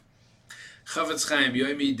Chofetz Chaim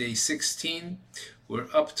Yomi, day 16. We're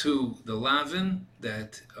up to the lavin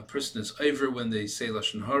that a person is over when they say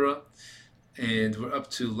lashon hara, and we're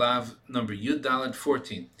up to lav number Yud Daled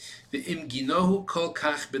 14. The im ginohu kol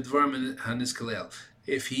kach bedvar haniskalel.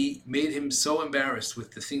 If he made him so embarrassed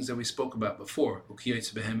with the things that we spoke about before,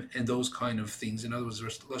 and those kind of things, in other words,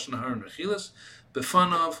 lashon hara and rechilas,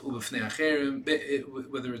 befanav ubefnei acherim,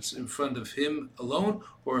 whether it's in front of him alone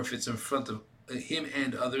or if it's in front of him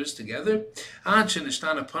and others together, until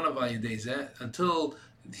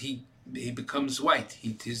he becomes white.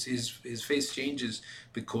 His face changes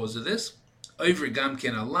because of this. Over gam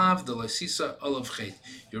ken alav the loisisa olav chet.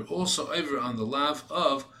 You're also over on the lav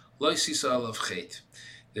of loisisa olav chet.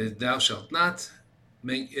 Thou shalt not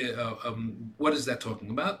make. What is that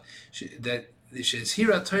talking about? That a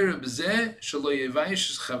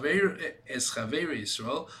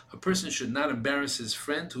person should not embarrass his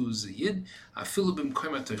friend who is a yid,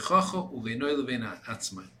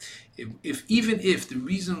 if even if the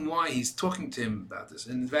reason why he's talking to him about this,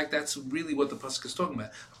 and in fact that's really what the pasuk is talking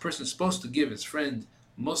about. A person is supposed to give his friend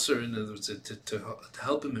musar, in other words, to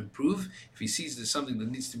help him improve. If he sees there's something that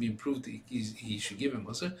needs to be improved, he should give him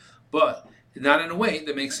musar, but not in a way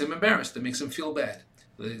that makes him embarrassed, that makes him feel bad.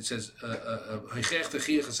 It says,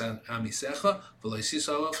 you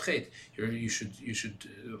should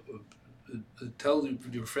tell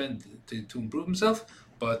your friend to improve himself,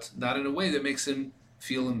 but not in a way that makes him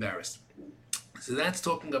feel embarrassed. So that's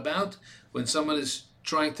talking about when someone is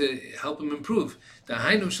trying to help him improve.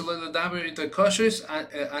 You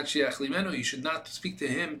should not speak to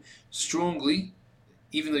him strongly,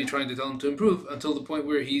 even though you're trying to tell him to improve, until the point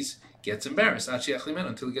where he gets embarrassed,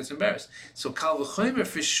 until he gets embarrassed. So kal v'chomer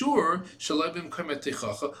for sure,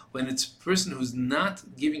 when it's a person who's not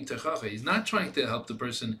giving techacha, he's not trying to help the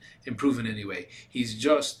person improve in any way. He's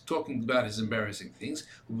just talking about his embarrassing things.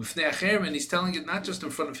 And he's telling it not just in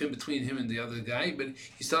front of him, between him and the other guy, but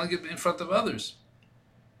he's telling it in front of others.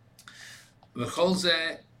 And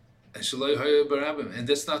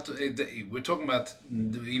that's not, we're talking about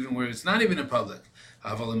even where it's not even in public.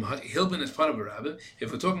 If we're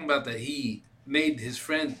talking about that he made his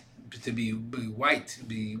friend to be white,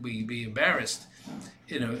 be embarrassed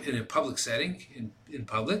in a public setting, in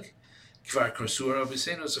public, the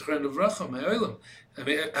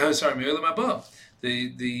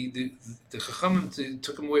Chachamim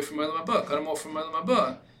took him away from Olam Haba, cut him off from Olam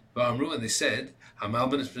Haba. And they said, a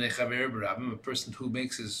person who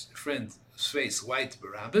makes his friend's face white,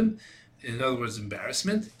 in other words,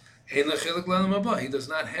 embarrassment, he does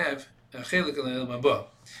not have a chelik in Olam Haba.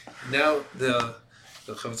 Now the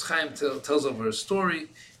Chofetz Chaim tells over a story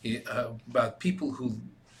about people who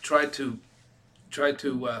try to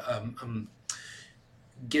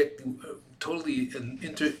get totally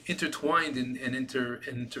intertwined and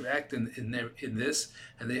interact in this,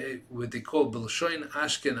 and what they call B'Lashoin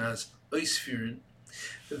Ashkenaz Oisfirin,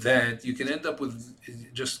 that you can end up with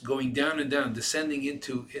just going down and down, descending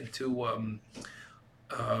into the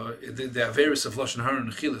Averis of Lashon Hara and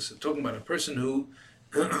Chilas. So talking about a person who,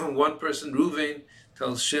 one person, Ruvain,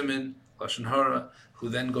 tells Shimon Lashon Hara, who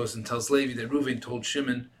then goes and tells Levi that Ruvain told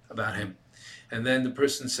Shimon about him. And then the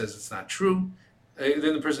person says it's not true.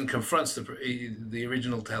 Then the person confronts the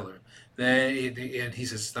original teller. And he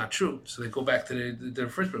says it's not true. So they go back to the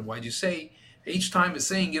first part. Why'd you say? Each time is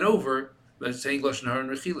saying it over, they're saying Lashon Hara and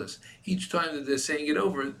Rechilas. Each time that they're saying it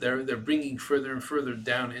over, they're bringing further and further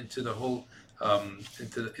down into the whole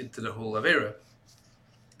into the whole Avera.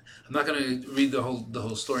 I'm not going to read the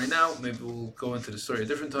whole story now. Maybe we'll go into the story a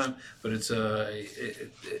different time. But it's an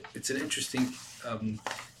interesting.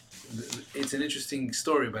 It's an interesting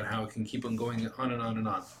story about how it can keep on going on and on and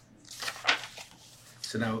on.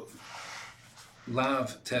 So now,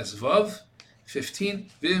 Lav Tes Vav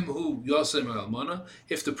 15. Vim hu yosem almana.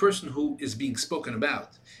 If the person who is being spoken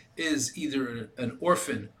about is either an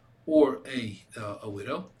orphan or a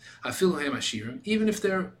widow, afilu hem ashirim, even if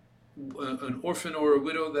they're an orphan or a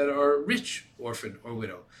widow that are rich orphan or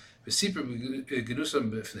widow,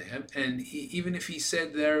 and even if he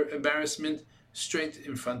said their embarrassment straight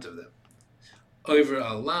in front of them. Over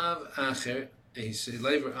a lav acher, he said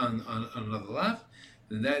laver on another lav,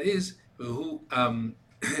 and that is who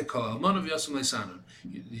call almanav yosem leisanon.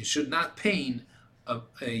 You should not pain a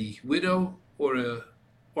widow or a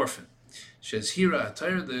orphan. Says Hira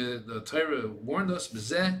Atayr, the Torah warned us,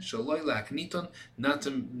 B'zeh shaloi la'akniton, not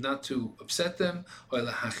to upset them, or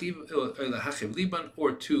lahachiv liban,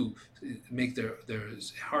 or to make their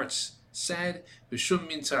hearts sad, b'shum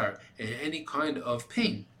mintzar, and any kind of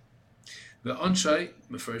pain. The onshai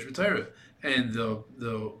mefresh b'Torah, And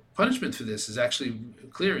the punishment for this is actually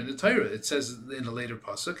clear in the Torah. It says in a later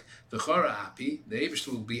pasuk, "V'chara api," the Eibush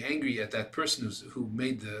will be angry at that person who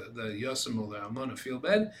made the Yosem or the Almana feel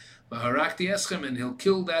bad. V'harakti eschem, and he'll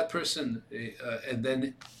kill that person. And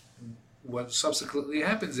then what subsequently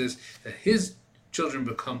happens is that his children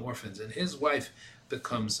become orphans and his wife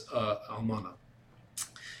becomes almana.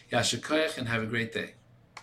 Yashar koach, and have a great day.